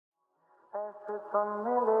ऐसे तुम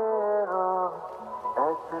मिले हो,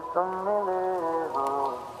 ऐसे तुम मिले हो,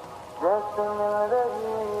 जैसे मिल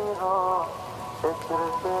रही हो इत्र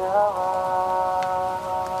से हवा।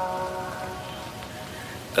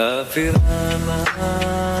 काफिराना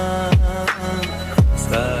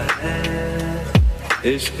सा है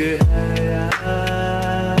इश्क है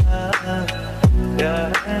क्या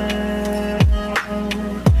है,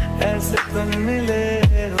 ऐसे तुम मिले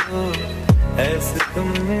हो, ऐसे तुम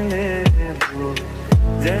मिले हो,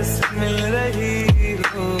 जैसे मिल रही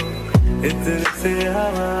हो इत्र से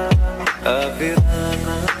हवा।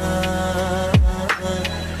 काफिराना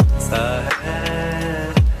सा है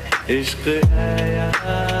इश्क है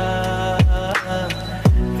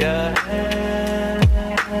क्या है,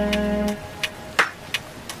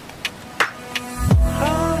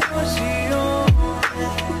 खामोशियों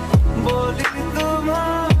बोली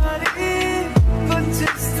तुम्हारी कुछ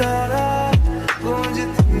इस तरह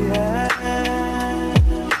गूंजती है,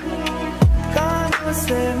 कानों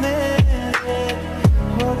से मेरे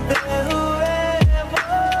होते हुए वो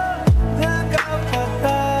दिल का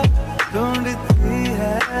पता ढूंढती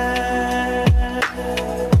है।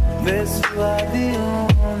 बेसुवादियों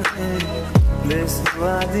में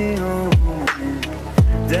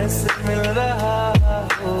जैसे मिल रहा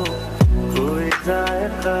हो कोई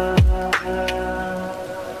जायका।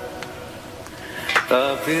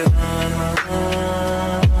 काफिराना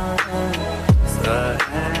सा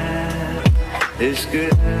है इश्क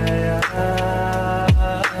है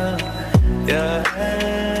क्या है,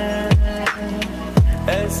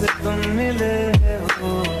 ऐसे तुम मिले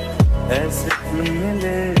हो, ऐसे तुम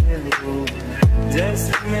मिले हो,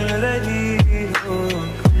 जैसे मिल रही हो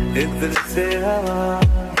इत्र से हवा।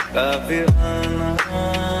 काफिराना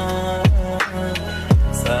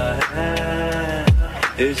सा है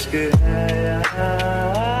इश्क है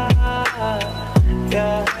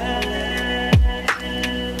क्या है।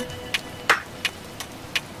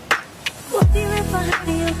 मोती में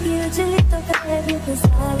पहाड़ियों की उजली तो पैर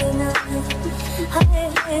गुजारना, हाय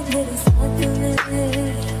हाय मेरे साथ में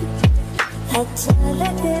अच्छा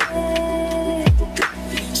लगे,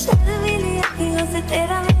 शर्मीली अखियों से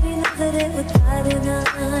तेरा मेरी नजरें उतारना,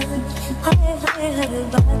 हाय हाय हर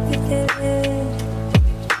बात पे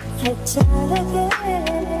अच्छा लगे।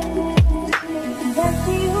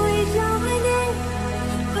 बसी हुई सामने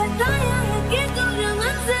बताया है कि तुम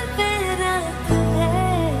मंजिल पे रात है,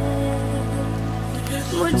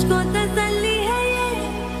 मुझको तसल्ली है ये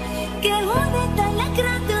कि होने तलक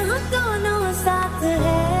रात हम दोनों साथ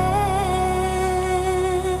है।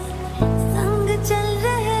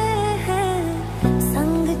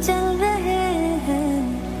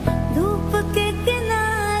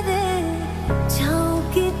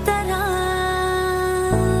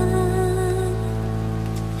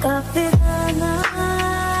 काफिराना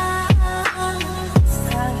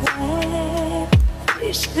सा है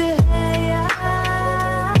इश्क है या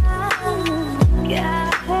क्या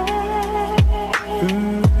है,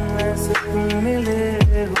 ऐसे तुम मिले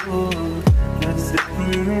हो, ऐसे तुम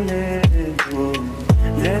मिले हो,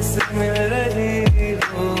 जैसे मिल रही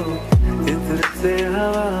हो इत्र से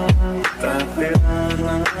हवा।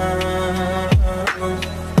 काफिराना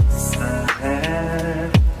सा है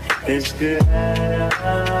इश्क है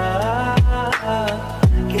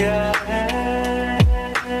क्या है,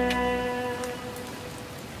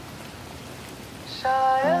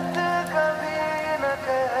 शायद कभी न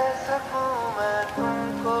कह सकूं मैं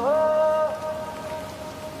तुमको,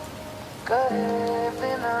 कहे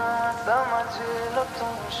बिना समझ लो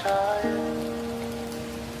तुम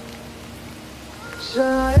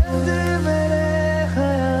शायद मेरे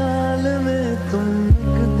ख्याल में तुम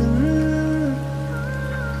एक दिन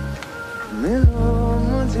मिलो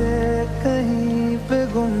मुझे कहीं पे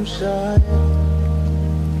गुम। शायद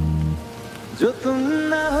जो तुम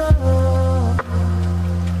ना हो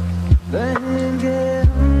रहेंगे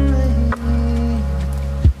हम नहीं,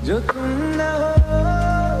 जो तुम ना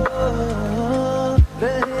हो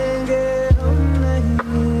रहेंगे हम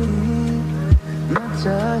नहीं। न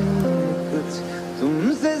चाहिए कुछ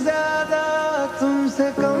तुमसे ज्यादा तुमसे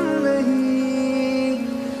कम नहीं,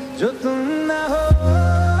 जो तुम ना हो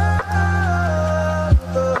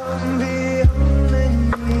तो हम भी हम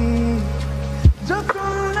नहीं, जो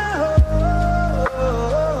तुम ना हो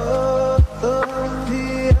तो हम भी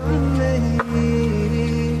हम नहीं।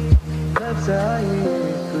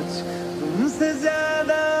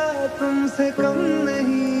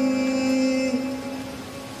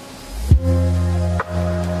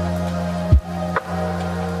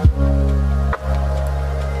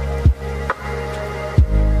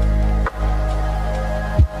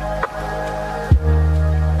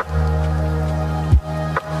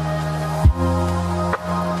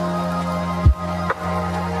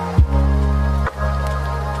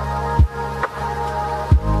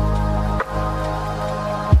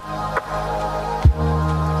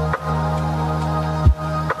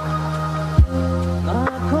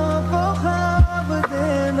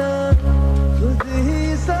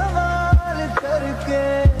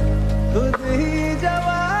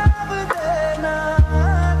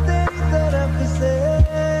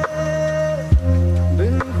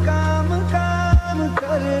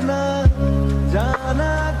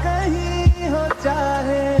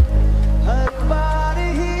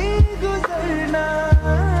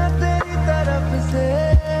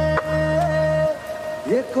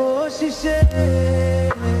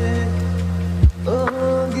 तो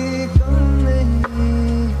होंगी कम नहीं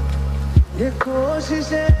ये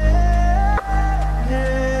कोशिशें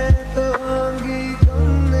हैं, तो होंगी कम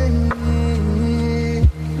नहीं।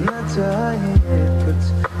 न चाहिए कुछ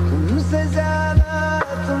तुमसे ज्यादा,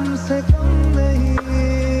 तुमसे कम नहीं।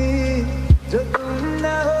 जो तुम न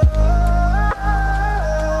हो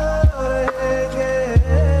रहेंगे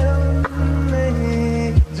हम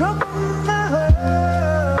नहीं, जो तुम न हो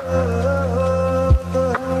तो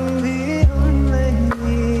हम भी हम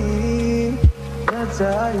नहीं। न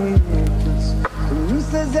चाहिए कुछ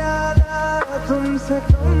तुमसे ज्यादा, तुमसे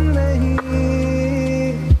कम नहीं।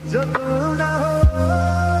 जो तुम न हो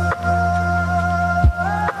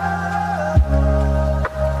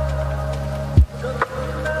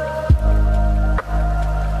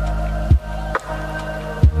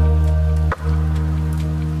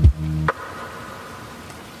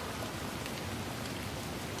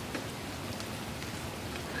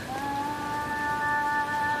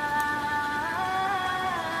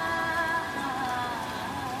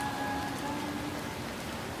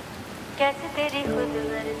कैसे तेरी खुद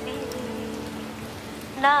मर्जी,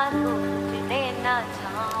 ना तुझने ना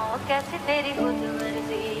छाओ। कैसे तेरी खुद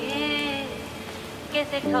मर्जी,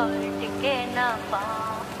 कैसे ठोर टिके ना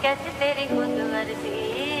पाओ। कैसे तेरी खुद मर्जी,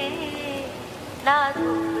 ना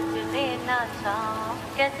तुझने ना छाओ।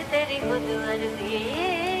 कैसे तेरी खुद मर्जी,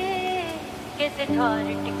 कैसे ठोर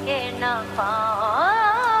टिके ना पाओ।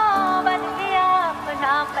 बन लिया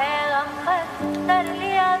अपना पैगंबर, कर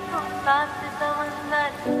लिया तू साथ समंदर,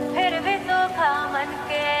 फिर भी सूखा मन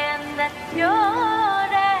के अंदर क्यों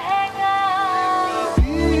रहेगा।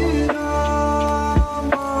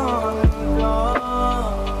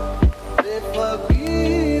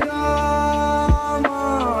 फकीरा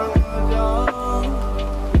मान जा,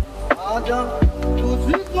 आजा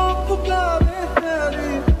तुझको पुकारे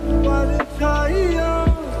तेरी परछाइयाँ।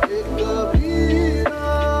 कबीरा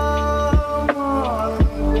मान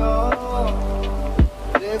जा,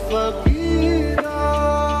 फकीरा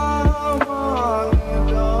मान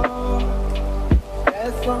जा।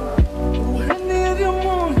 ऐसा तू है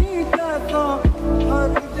निर्मोही कहता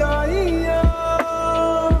हर जाइया।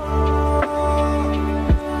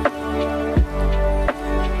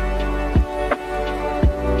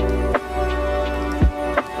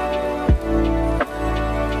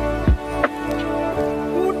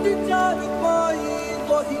 टूटी चारपाई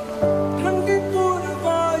वही ठंडी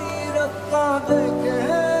पुरवाई, रास्ता देखे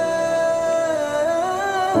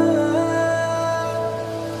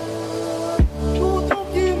दूधों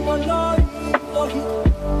की मलाई वही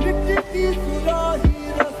मिट्टी की सुराही,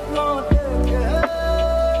 रास्ता देखे।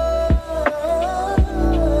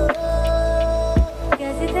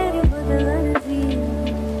 कैसे तेरी खुद मर्जी,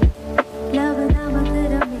 लब नामक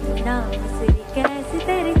रमना मसरी। कैसे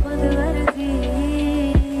तेरी खुद मर्जी,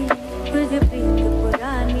 तुझे प्रीत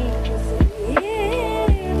पुरानी गुजरी।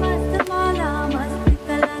 मस्त मौला मस्त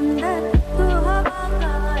कलंदर, तू हवा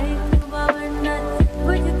का एक बवंडर।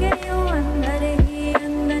 बुझ के यूं अंदर ही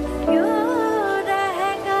अंदर क्यों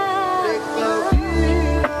रहेगा।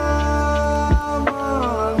 कबीरा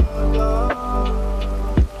मान जा,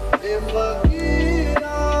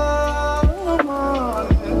 फकीरा मान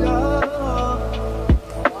जा।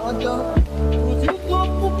 आजा तुझको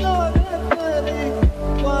पुकारे तेरी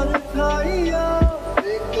परछाइयाँ।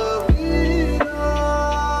 कबीरा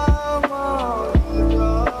मान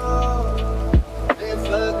जा,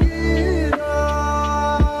 फकीरा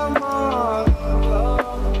मान जा।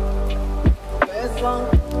 ऐसा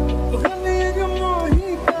नीर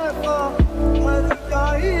मोही कहता हर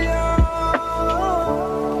जाइया।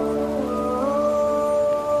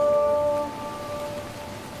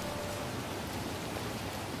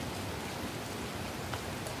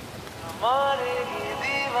 मारेगी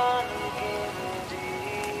दीवानगी मेरी,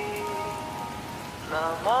 ना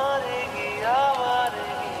मारेगी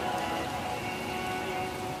आवारगी मेरी,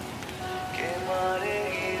 के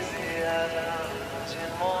मारेगी ज्यादा मुझे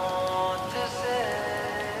मौत से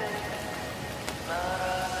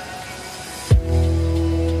नाराज़गी।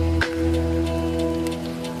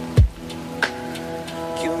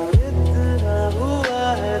 क्यों इतना हुआ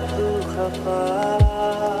है तू खफा,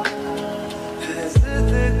 है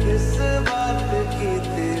जिद किस बात की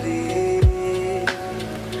तेरी,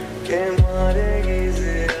 के मारेगी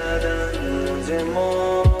ज़िया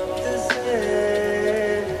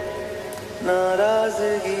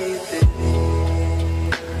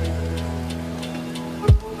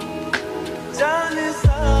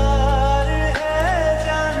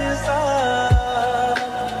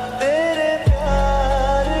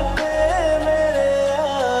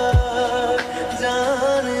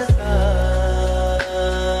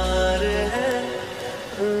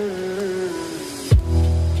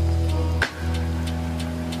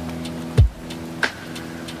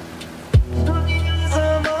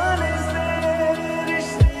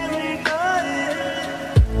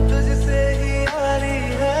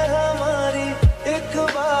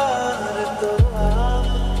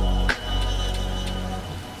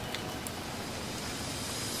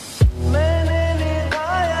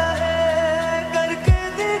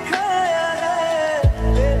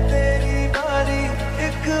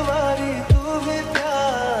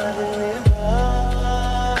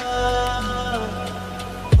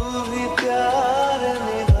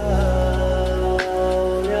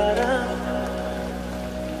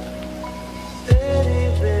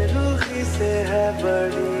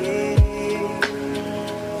बड़ी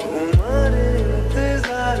उम्र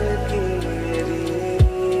इंतजार की मेरी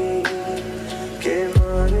के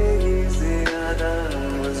मारेगी ज्यादा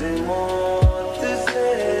मुझे मौत से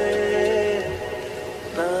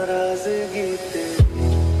नाराजगी तेरी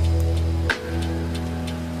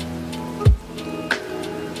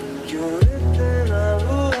क्यों इतना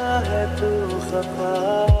हुआ है तू खफा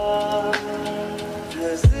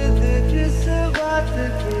जिद किस बात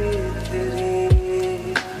की तेरी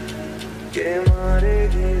के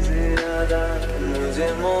मारेगी ज्यादा मुझे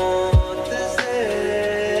मौत से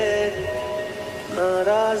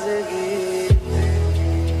नाराजगी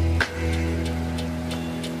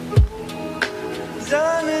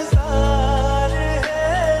जान सार है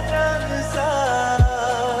जान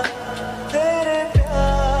सार तेरे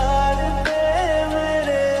प्यार पे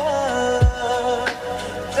मेरे यार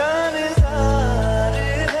जान सार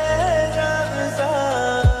है जान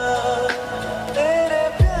सार तेरे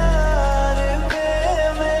प्यार पे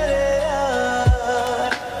मेरे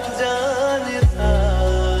यार जान सार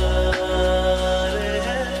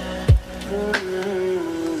है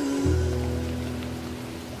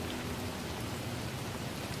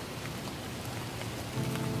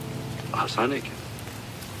आसान है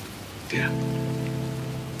क्या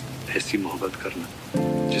ऐसी मोहब्बत करना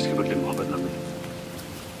जिसके बदले मोहब्बत ना मिले?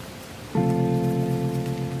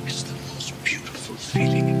 It's the most beautiful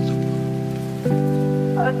feeling in the world.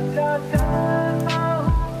 अच्छा चाहता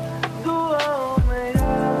हूँ दुआओं में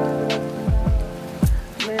याद रखना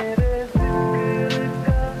मेरे जिक्र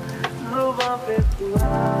का जुबां पे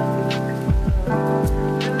सुहाग रखना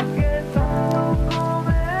दिल के ताल्लुकों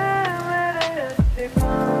में मेरे अच्छे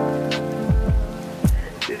काम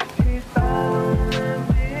चिट्ठी तारों में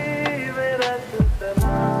भी मेरा तू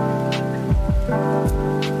सलाम रखना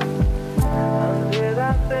अंधेरा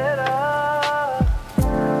तेरा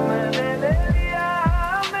मैंने ले लिया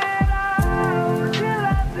मेरा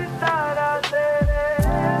उजला सितारा तेरे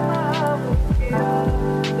नाम किया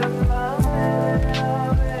चन्ना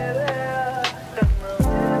मेरे चन्ना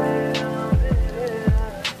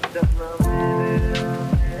चन्ना मेरे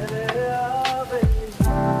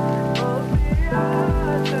ओ पिया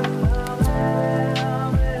चन्ना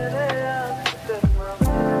मेरे चन्ना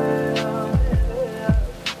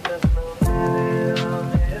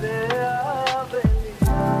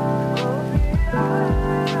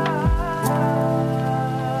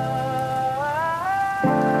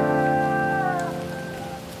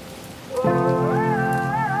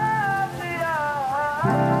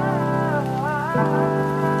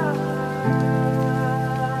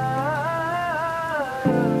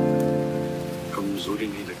कमजोरी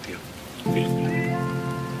नहीं लगती अब बिल्कुल नहीं।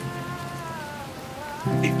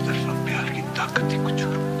 एक तरफा प्यार की ताकत ही कुछ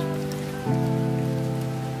और होती है।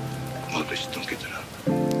 और रिश्तों की तरह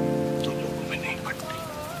तो लोगों में नहीं पड़ती।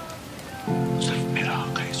 सिर्फ मेरा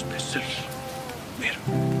हक है इस पे, सिर्फ मेरा।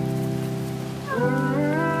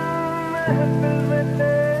 महफिल में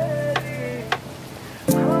तेरी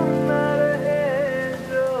हम न रहे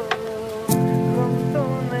जो गम तो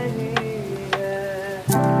नहीं है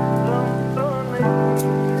गम तो नहीं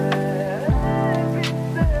है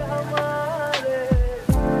किससे हमारे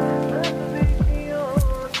नजदीकियों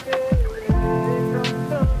के गम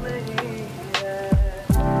तो नहीं है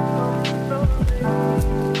गम तो नहीं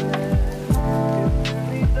है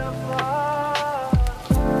कितनी दफा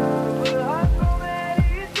हाथ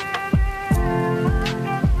मेरी तेरे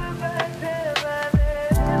आंगन में बैठे मैंने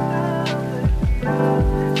नाम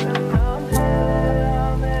किया चन्ना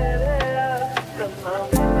मेरे चन्ना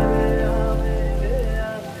मेरे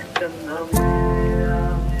चन्ना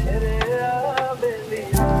मेरे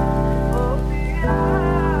बेलिया ओ पिया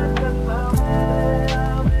चन्ना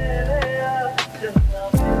मेरे चन्ना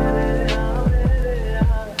मेरे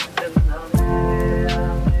चन्ना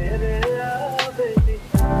मेरे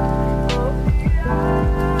बेलिया ओ पिया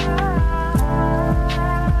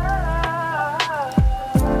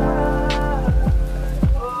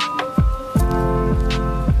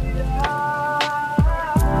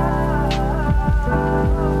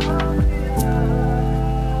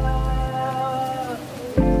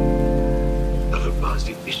अगर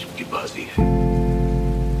बाजी इश्क की बाजी है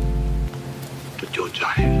तो जो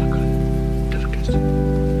चाहे लगा डर कैसे?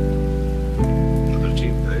 अगर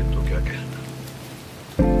जीत गए तो क्या कहना?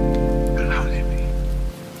 अगर हारे भी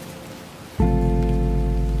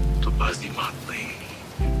तो बाजी मात नहीं।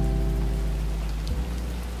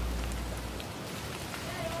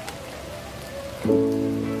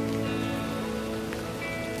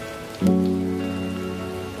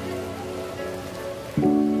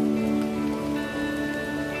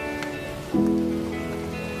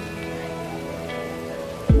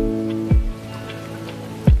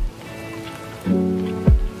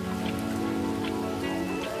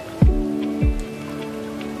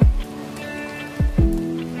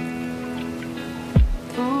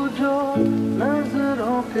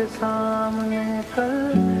 सामने कल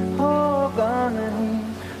होगा नहीं,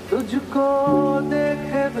 तुझको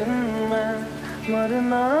देखे बिन मैं मर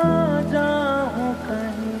ना जाऊं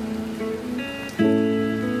कहीं।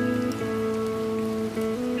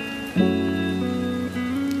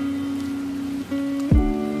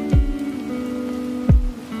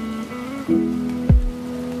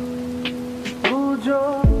 तू जो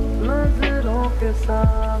नजरों के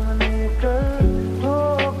सामने कल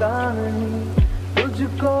होगा नहीं,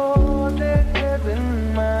 तुझको देखे बिन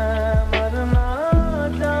मैं मर ना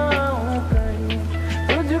जाऊं कहीं।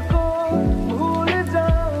 तुझको भूल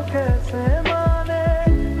जाऊं कैसे, माने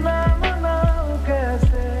ना मनाऊं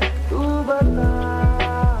कैसे, तू बता।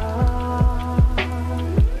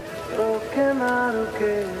 रोके ना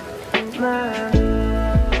रुके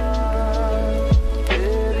नैना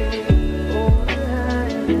तेरी ओर है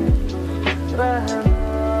रहना।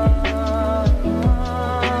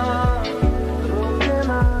 रोके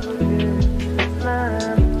ना रुके नैना।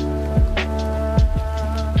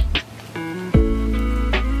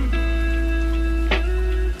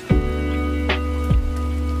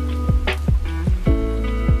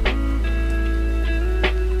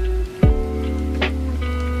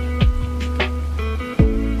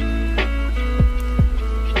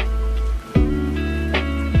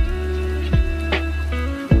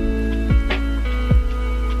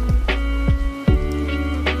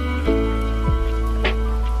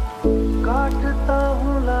 काटता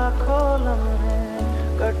हूँ लाखों लम्हे,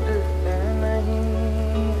 कटते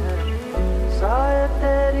नहीं है साए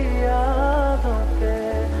तेरी यादों के,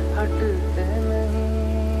 हटते नहीं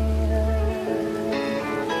है।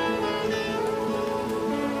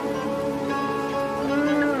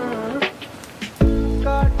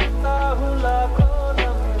 काटता हूँ लाखों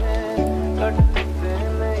लम्हे, कटते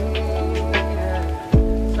नहीं है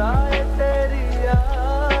साए तेरी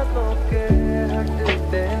यादों के,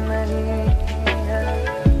 हटते नहीं है।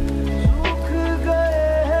 सूख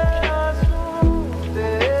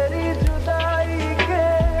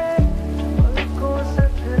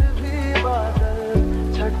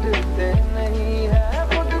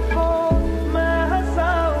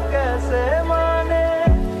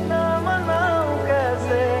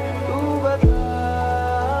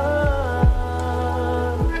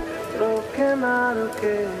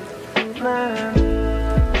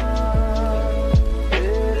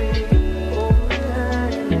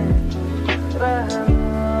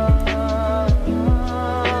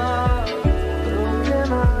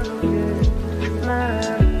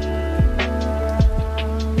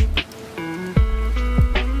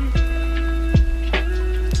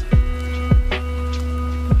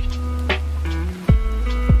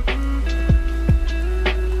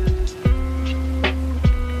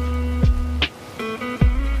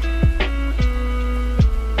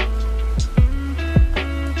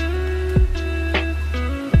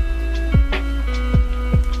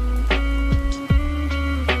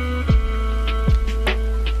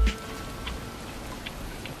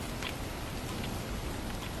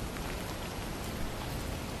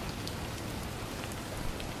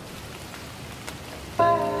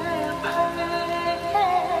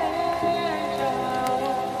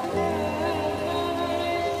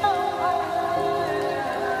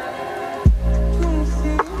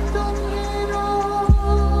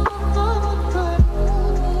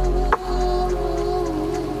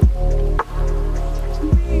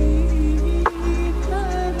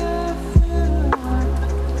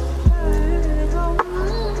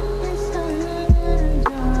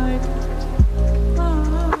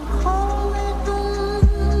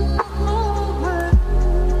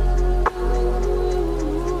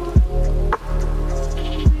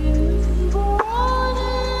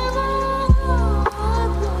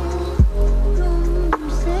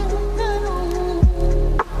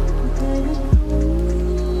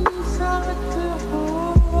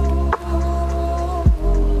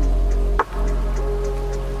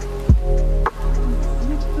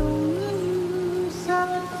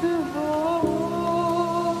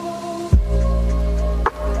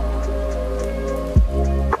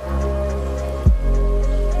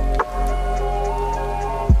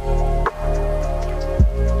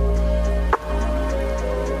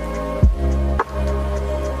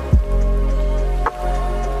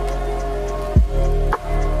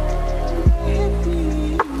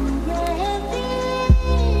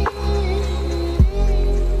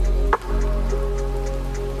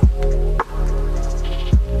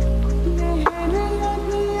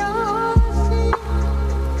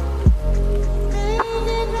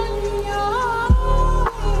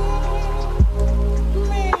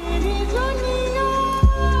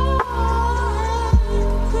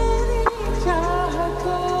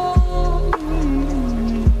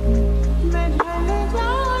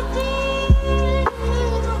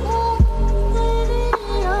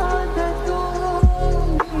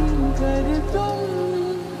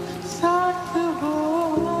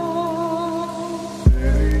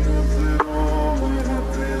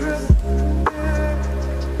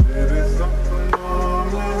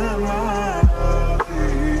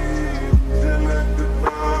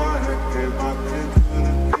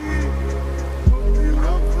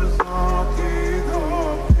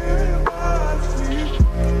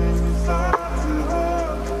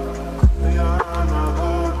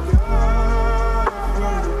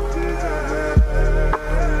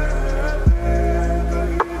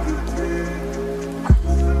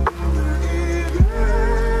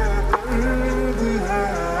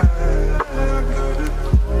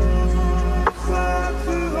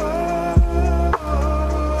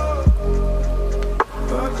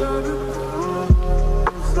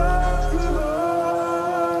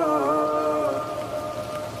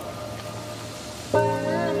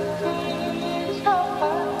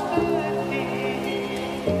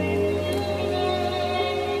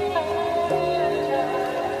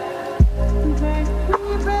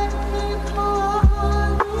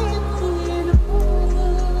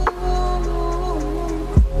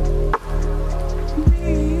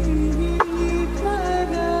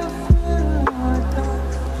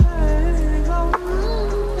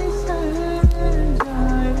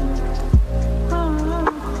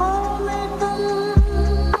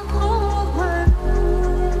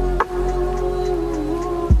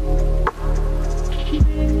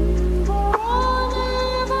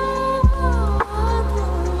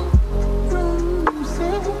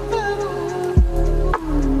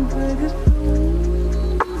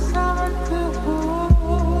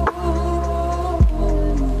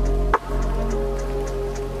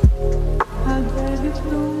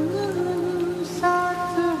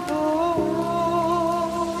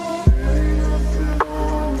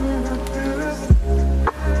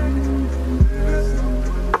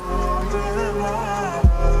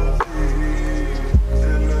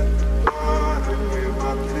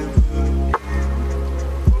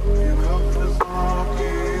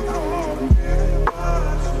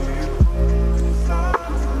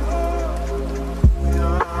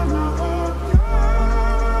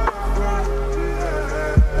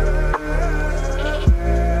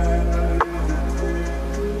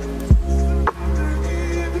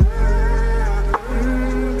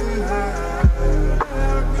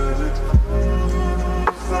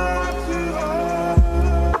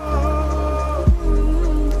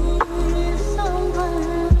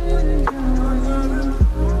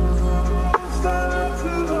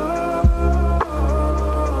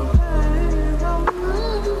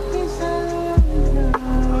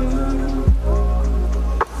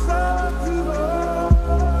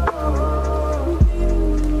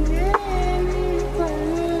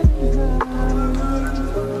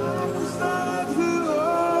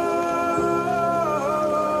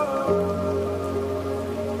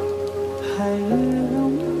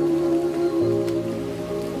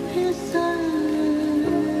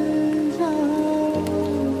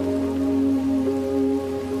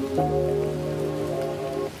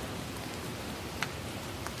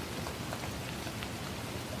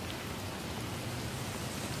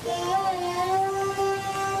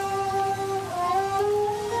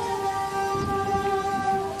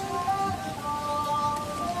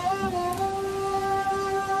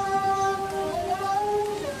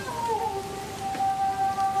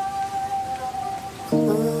खो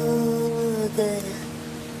गया,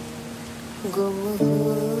 गुम हो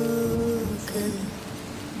गया,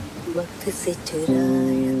 वक्त से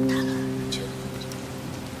चुराया था जो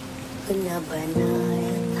अपना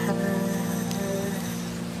बनाया था।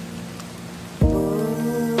 वो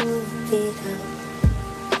तेरा,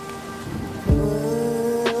 वो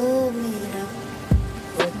मेरा,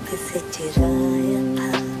 वक्त से चुराया था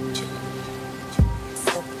जो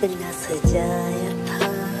सपना सजाया था।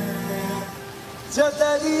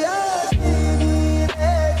 चतरिया जीनी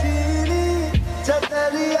रे जीनी,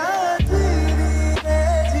 चतरिया जीनी रे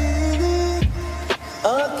जीनी,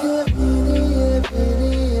 आंखें भीनी है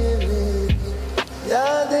मेरी,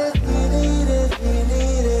 यादें जीनी रे जीनी,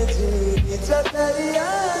 चतरिया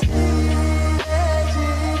जीनी रे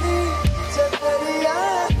जीनी, चतरिया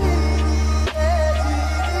जीनी रे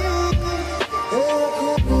जीनी,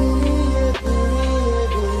 आंखें भीनी है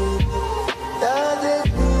मेरी, यादें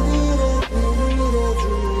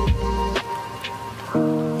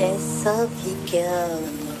ऐसा भी क्या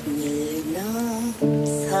मिलना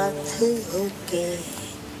साथ होके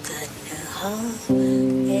तन्हा,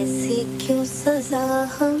 ऐसी क्यों सजा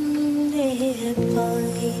हमने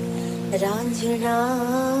पाई रांझना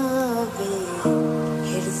वे,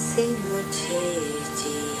 फिर से मुझे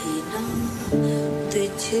जीना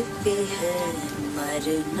तुझ पे है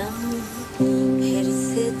मरना, फिर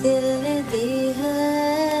से दिल ने दी है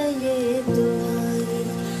ये दुआएं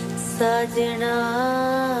साजना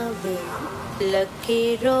वे,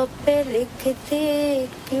 लकीरों पे लिखते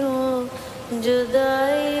क्यों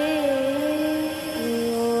जुदाई।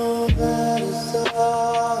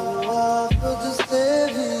 खुद से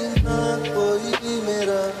भी ना कोई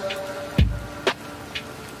मेरा,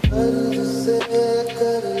 कर्ज से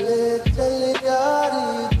कर ले चल यारी,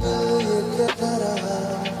 दिल ये कह रहा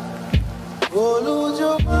बोलूं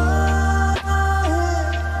जो है,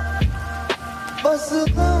 बस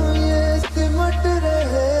तुम ये सिमट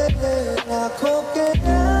रहे आँखों के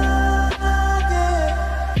आगे,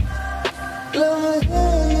 लम्हे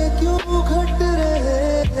ये क्यों घट रहे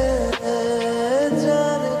हैं,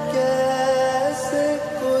 जान कैसे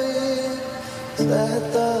कोई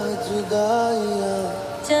सहता जुदाइयाँ।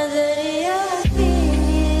 चदरिया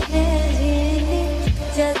जीनी रे जीनी,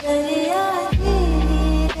 चदरिया जीनी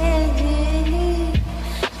रे जीनी,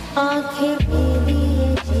 आंखें भीनी है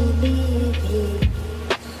जीनी भी,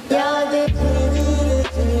 यादें भीनी है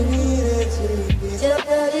जीनी रे जीनी,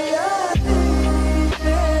 चदरिया जीनी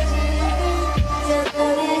रे जीनी,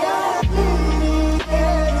 चदरिया जीनी रे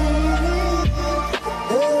जीनी,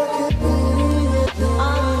 आँखें भीनी है जीनी,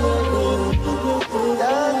 आंखें भीनी है जीनी,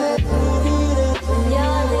 यादें भीनी है जीनी,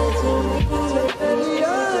 यादें जीनी,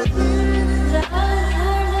 चतरिया जीनी। रात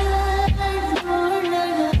ढूंढने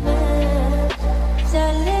में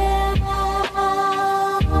चले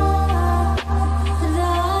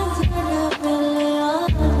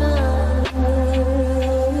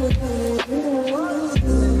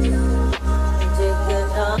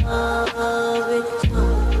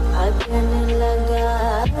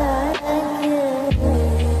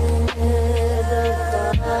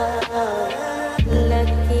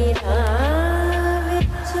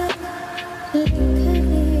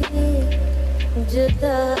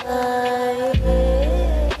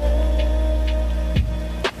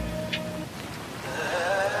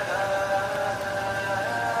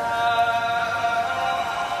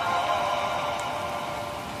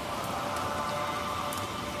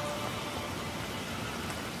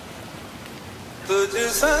तुझ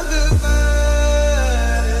संग मैं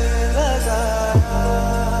लगा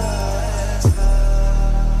ऐसा,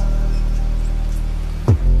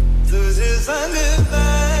 तुझ संग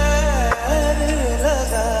मैं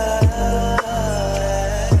लगा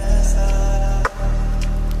ऐसा,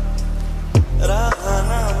 रहा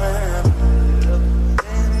ना मैं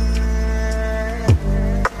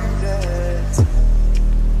जैसा,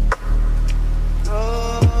 तो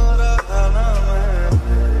रहा ना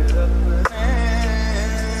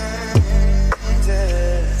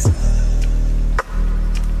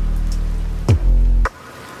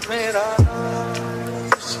मेरा नाम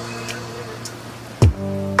इश्क,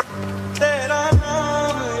 तेरा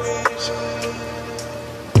नाम इश्क,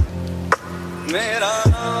 मेरा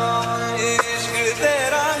नाम इश्क,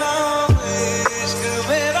 तेरा नाम इश्क,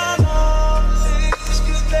 मेरा नाम इश्क,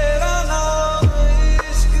 तेरा नाम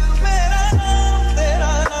इश्क, मेरा नाम,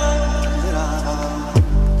 तेरा नाम, तेरा नाम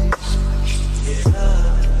इश्क, तेरा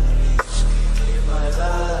इश्क,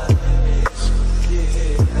 मजा इश्क, ये है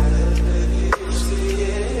इश्क,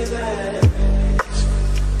 ये है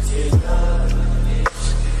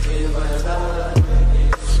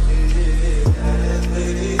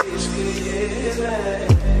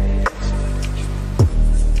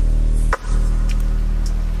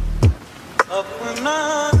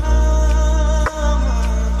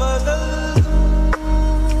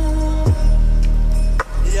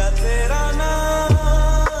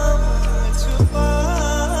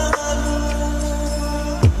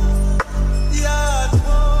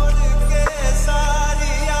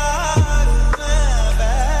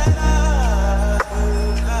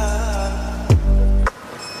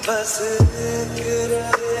बस एक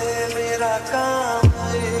रहे मेरा काम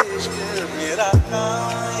इश्क मेरा काम